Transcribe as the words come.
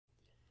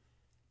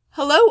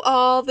Hello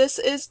all, this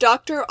is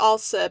Dr.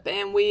 Alsup,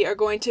 and we are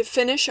going to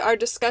finish our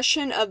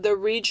discussion of the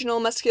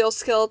regional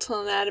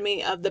musculoskeletal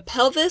anatomy of the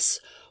pelvis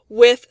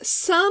with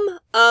some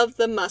of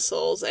the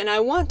muscles. And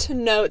I want to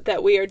note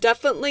that we are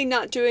definitely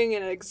not doing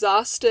an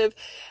exhaustive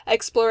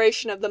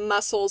exploration of the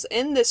muscles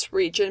in this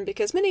region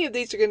because many of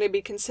these are going to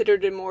be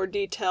considered in more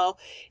detail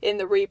in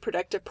the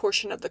reproductive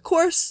portion of the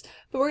course.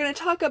 But we're going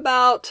to talk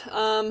about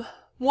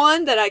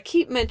one that I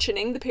keep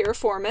mentioning, the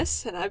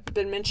piriformis, and I've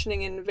been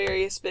mentioning in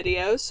various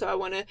videos, so I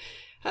want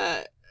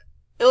to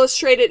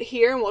illustrate it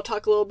here, and we'll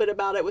talk a little bit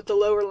about it with the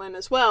lower limb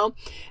as well.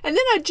 And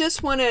then I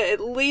just want to at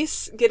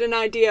least get an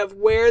idea of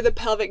where the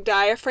pelvic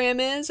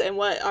diaphragm is and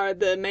what are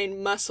the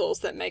main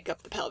muscles that make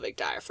up the pelvic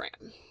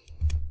diaphragm.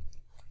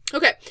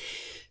 Okay,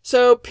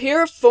 so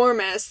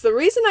piriformis. The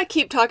reason I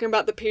keep talking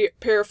about the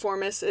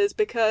piriformis is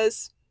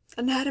because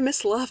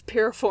anatomists love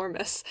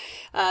piriformis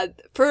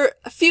for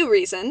a few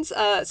reasons.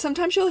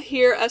 Sometimes you'll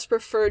hear us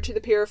refer to the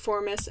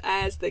piriformis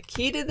as the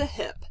key to the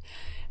hip.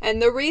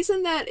 And the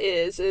reason that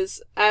is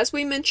as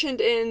we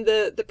mentioned in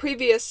the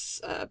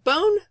previous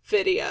bone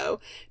video,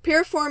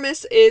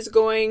 piriformis is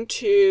going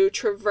to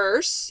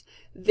traverse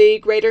the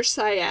greater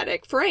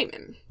sciatic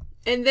foramen.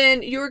 And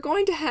then you're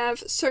going to have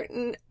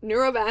certain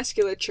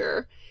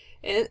neurovasculature,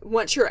 and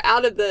once you're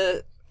out of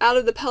the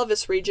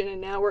pelvis region,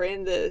 and now we're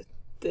in the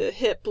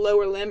hip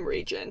lower limb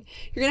region,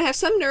 you're going to have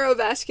some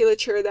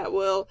neurovasculature that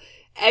will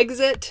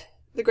exit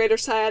the greater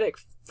sciatic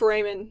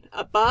foramen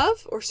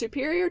above or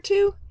superior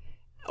to,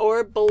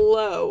 or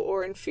below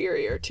or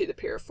inferior to the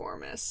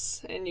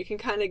piriformis. And you can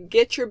kind of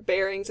get your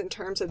bearings in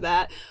terms of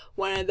that.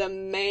 One of the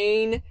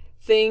main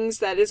things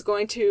that is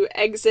going to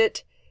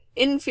exit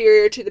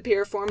inferior to the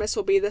piriformis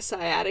will be the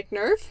sciatic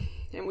nerve.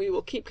 And we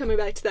will keep coming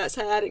back to that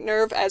sciatic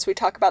nerve as we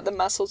talk about the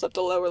muscles of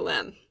the lower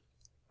limb.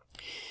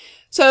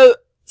 So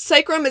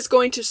sacrum is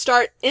going to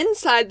start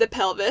inside the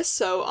pelvis,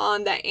 so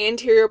on the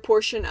anterior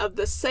portion of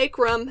the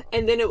sacrum,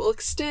 and then it will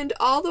extend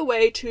all the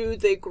way to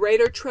the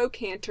greater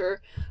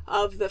trochanter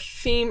of the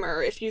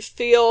femur. If you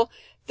feel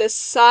the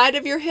side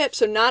of your hip,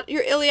 so not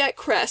your iliac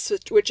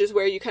crest, which is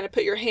where you kind of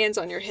put your hands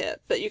on your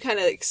hip, but you kind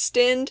of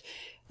extend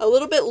a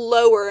little bit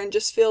lower and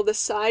just feel the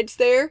sides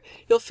there,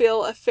 you'll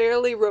feel a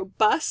fairly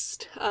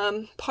robust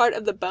part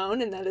of the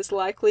bone, and that is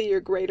likely your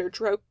greater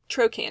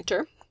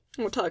trochanter.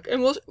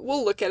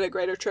 We'll look at a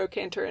greater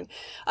trochanter in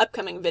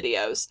upcoming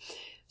videos.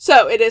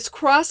 So it is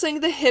crossing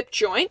the hip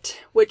joint,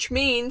 which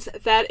means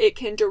that it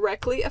can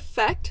directly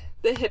affect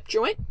the hip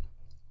joint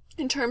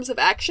in terms of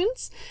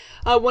actions.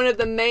 One of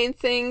the main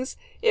things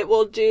it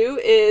will do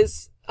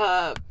is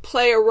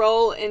play a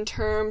role in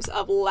terms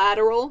of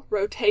lateral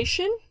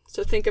rotation.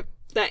 So think of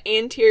the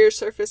anterior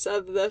surface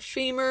of the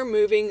femur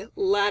moving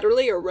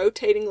laterally or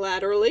rotating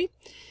laterally.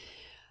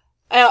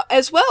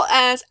 As well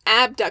as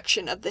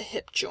abduction of the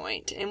hip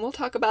joint. And we'll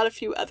talk about a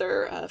few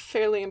other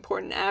fairly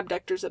important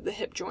abductors of the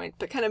hip joint,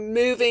 but kind of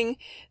moving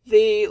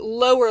the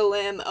lower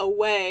limb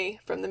away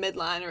from the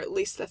midline, or at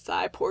least the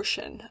thigh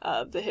portion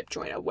of the hip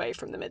joint away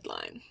from the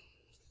midline.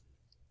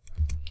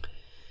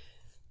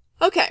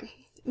 Okay.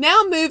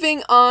 Now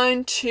moving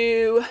on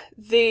to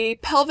the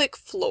pelvic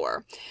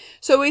floor.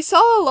 So we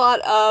saw a lot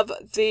of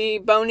the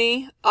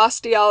bony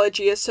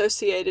osteology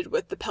associated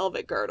with the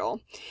pelvic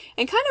girdle.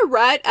 And kind of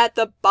right at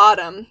the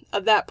bottom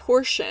of that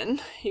portion,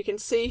 you can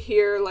see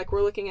here, like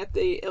we're looking at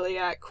the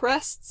iliac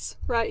crests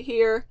right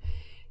here.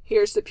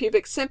 Here's the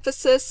pubic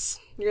symphysis.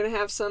 You're going to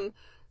have some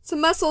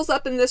muscles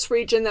up in this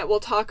region that we'll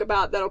talk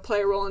about that'll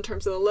play a role in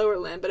terms of the lower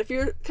limb. But if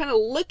you're kind of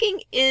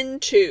looking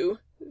into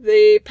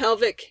the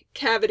pelvic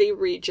cavity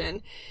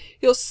region,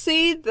 you'll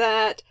see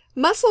that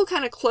muscle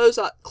kind of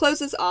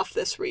closes off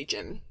this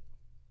region.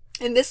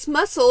 And this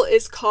muscle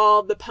is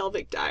called the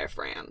pelvic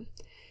diaphragm.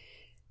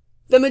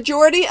 The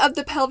majority of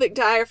the pelvic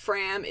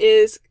diaphragm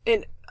is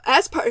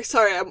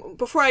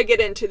before I get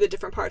into the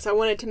different parts, I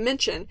wanted to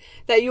mention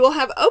that you will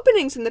have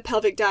openings in the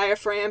pelvic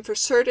diaphragm for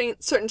certain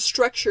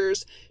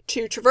structures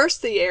to traverse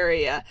the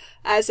area,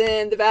 as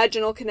in the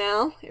vaginal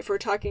canal. If we're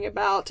talking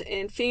about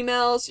in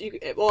females,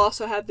 it will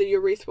also have the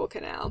urethral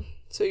canal.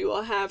 So you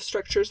will have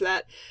structures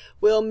that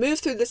will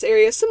move through this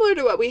area, similar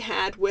to what we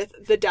had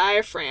with the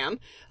diaphragm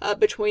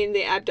between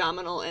the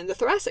abdominal and the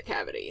thoracic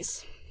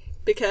cavities,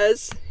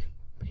 because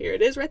here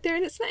it is right there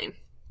in its name.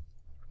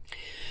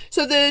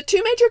 So the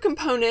two major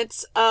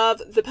components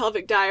of the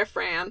pelvic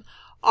diaphragm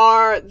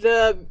are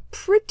the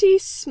pretty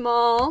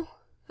small,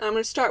 I'm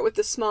going to start with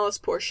the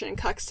smallest portion,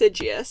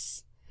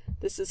 coccygeus.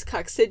 This is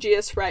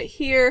coccygeus right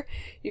here.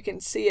 You can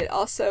see it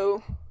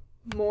also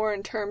more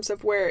in terms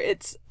of where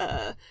its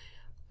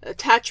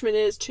attachment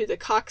is to the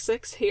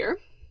coccyx here.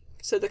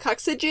 So the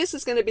coccygeus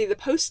is going to be the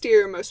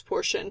posterior most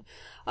portion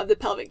of the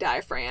pelvic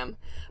diaphragm.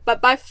 But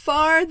by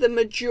far the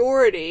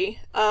majority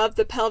of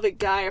the pelvic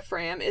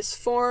diaphragm is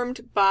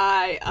formed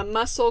by a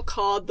muscle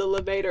called the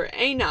levator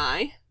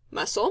ani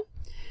muscle.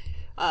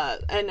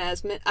 And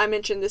as I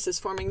mentioned, this is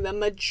forming the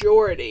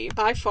majority,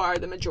 by far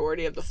the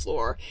majority of the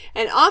floor.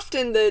 And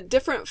often the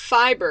different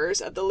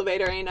fibers of the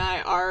levator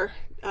ani are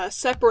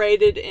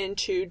separated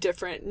into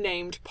different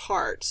named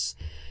parts.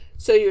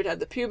 So you would have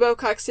the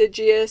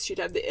pubococcygeus, you'd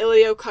have the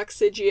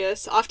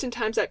iliococcygeus.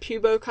 Oftentimes that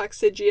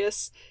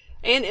pubococcygeus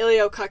and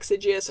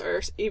iliococcygeus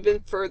are even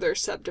further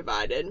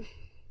subdivided.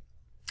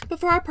 But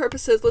for our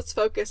purposes, let's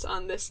focus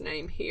on this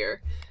name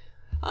here.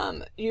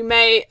 You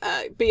may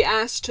be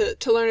asked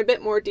to learn a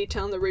bit more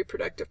detail in the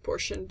reproductive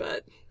portion,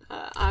 but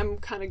I'm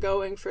kind of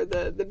going for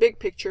the big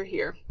picture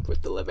here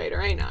with the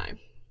levator ani.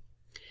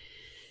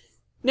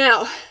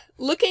 Now,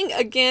 looking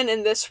again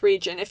in this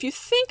region, if you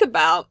think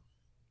about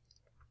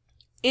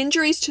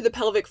injuries to the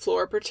pelvic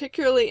floor,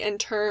 particularly in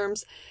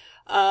terms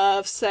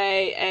of,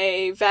 say,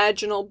 a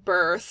vaginal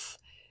birth,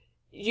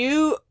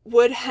 you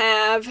would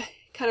have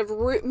kind of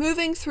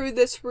moving through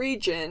this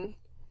region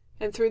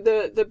and through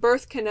the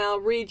birth canal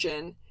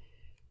region,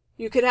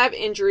 you could have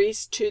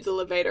injuries to the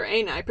levator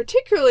ani,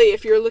 particularly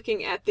if you're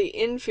looking at the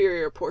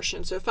inferior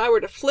portion. So if I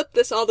were to flip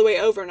this all the way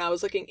over and I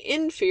was looking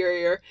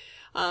inferior,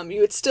 you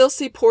would still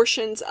see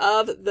portions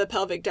of the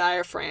pelvic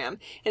diaphragm,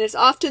 and it's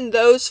often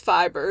those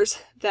fibers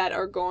that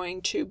are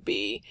going to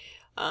be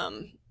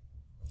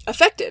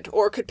affected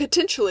or could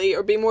potentially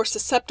or be more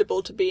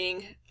susceptible to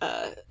being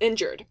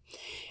injured.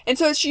 And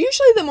so it's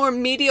usually the more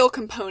medial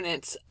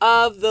components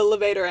of the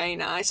levator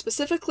ani,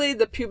 specifically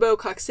the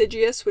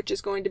pubococcygeus, which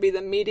is going to be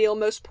the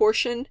medial-most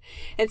portion,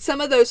 and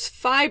some of those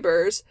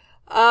fibers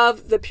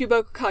of the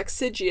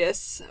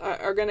pubococcygeus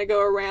are going to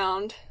go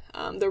around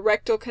the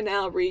rectal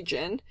canal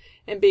region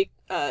and be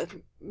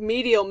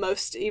medial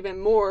most even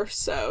more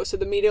so. So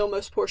the medial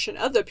most portion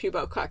of the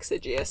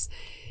pubococcygeus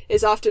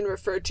is often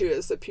referred to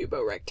as the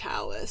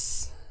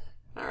puborectalis.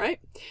 All right,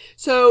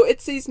 so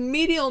it's these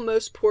medial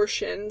most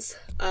portions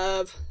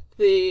of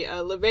the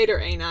levator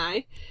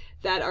ani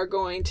that are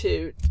going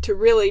to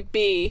really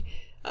be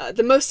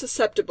the most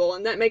susceptible,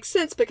 and that makes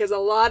sense because a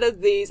lot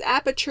of these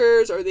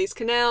apertures or these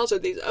canals or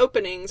these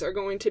openings are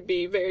going to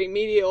be very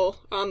medial,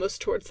 almost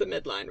towards the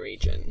midline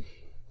region.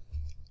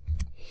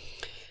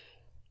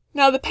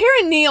 Now the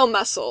perineal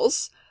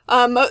muscles,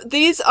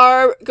 these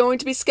are going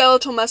to be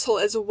skeletal muscle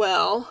as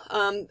well,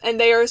 and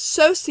they are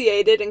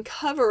associated and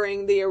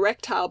covering the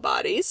erectile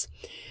bodies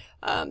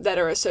that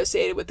are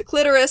associated with the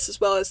clitoris as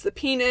well as the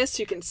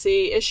penis. You can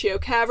see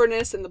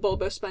ischio-cavernous and the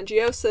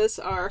bulbospongiosus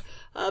are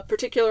of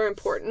particular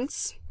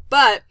importance.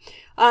 But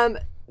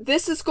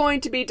this is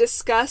going to be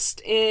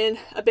discussed in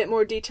a bit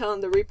more detail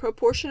in the repro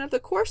portion of the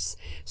course,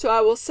 so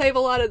I will save a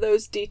lot of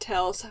those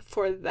details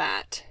for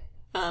that.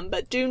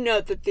 But do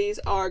note that these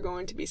are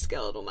going to be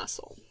skeletal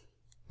muscle.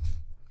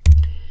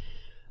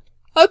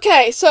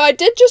 Okay, so I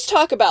did just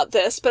talk about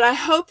this, but I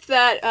hope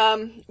that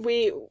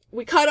we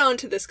caught on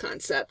to this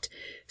concept.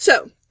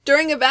 So,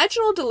 during a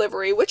vaginal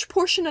delivery, which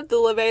portion of the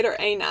levator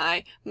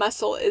ani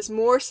muscle is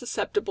more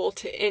susceptible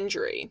to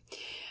injury?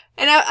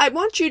 And I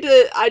want you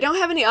to, I don't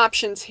have any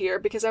options here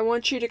because I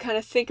want you to kind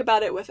of think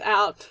about it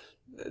without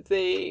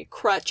the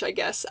crutch, I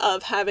guess,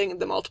 of having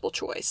the multiple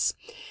choice.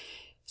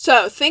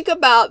 So think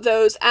about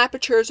those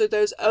apertures or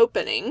those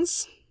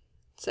openings,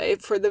 say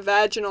for the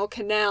vaginal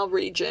canal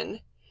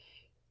region.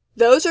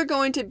 Those are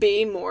going to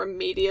be more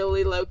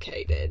medially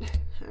located.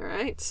 All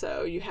right,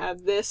 so you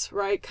have this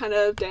right kind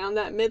of down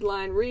that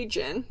midline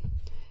region.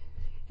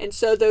 And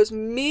so those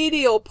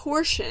medial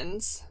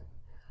portions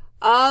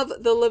of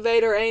the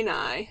levator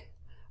ani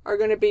are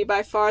going to be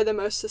by far the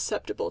most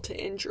susceptible to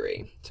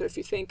injury. So if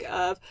you think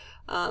of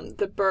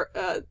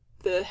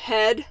the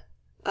head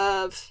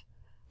of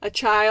a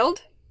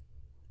child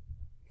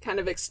kind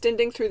of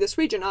extending through this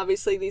region,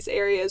 obviously these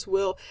areas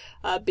will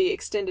be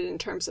extended in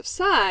terms of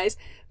size,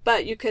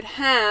 but you could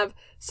have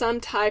some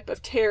type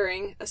of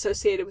tearing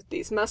associated with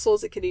these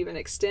muscles. It could even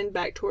extend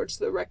back towards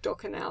the rectal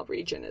canal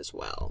region as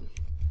well.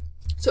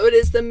 So it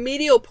is the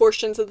medial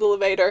portions of the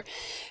levator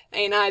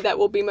ani that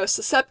will be most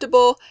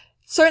susceptible.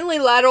 Certainly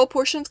lateral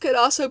portions could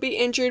also be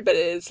injured, but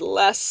it is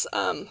less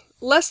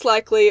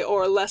likely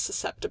or less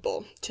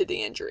susceptible to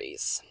the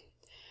injuries.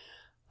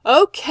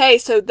 Okay,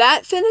 so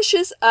that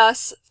finishes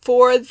us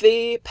for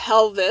the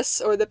pelvis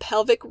or the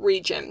pelvic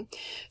region.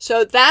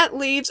 So that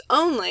leaves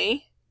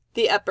only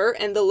the upper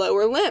and the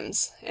lower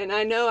limbs. And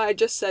I know I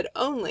just said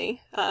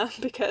only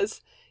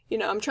because, you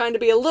know, I'm trying to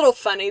be a little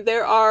funny.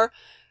 There are,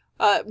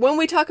 when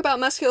we talk about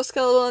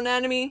musculoskeletal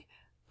anatomy,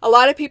 a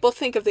lot of people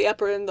think of the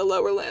upper and the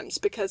lower limbs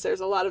because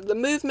there's a lot of the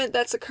movement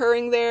that's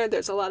occurring there.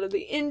 There's a lot of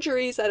the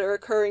injuries that are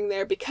occurring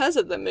there because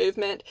of the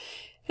movement.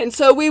 And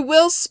so we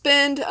will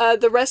spend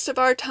the rest of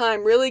our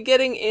time really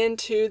getting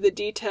into the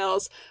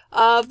details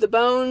of the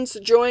bones,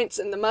 joints,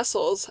 and the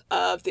muscles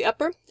of the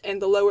upper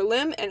and the lower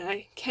limb, and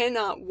I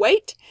cannot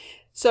wait.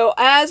 So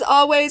as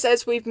always,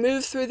 as we've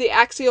moved through the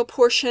axial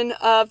portion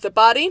of the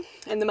body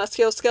and the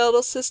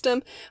musculoskeletal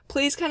system,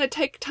 please kind of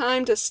take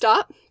time to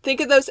stop. Think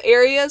of those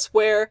areas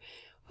where,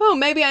 oh,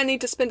 maybe I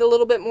need to spend a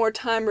little bit more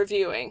time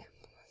reviewing.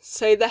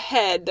 Say the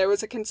head, there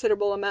was a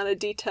considerable amount of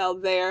detail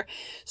there.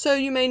 So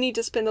you may need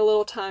to spend a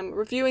little time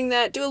reviewing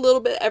that. Do a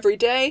little bit every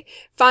day.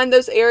 Find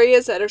those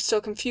areas that are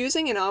still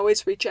confusing and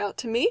always reach out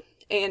to me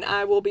and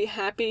I will be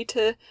happy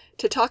to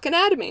talk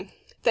anatomy.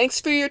 Thanks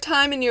for your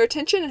time and your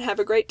attention and have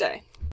a great day.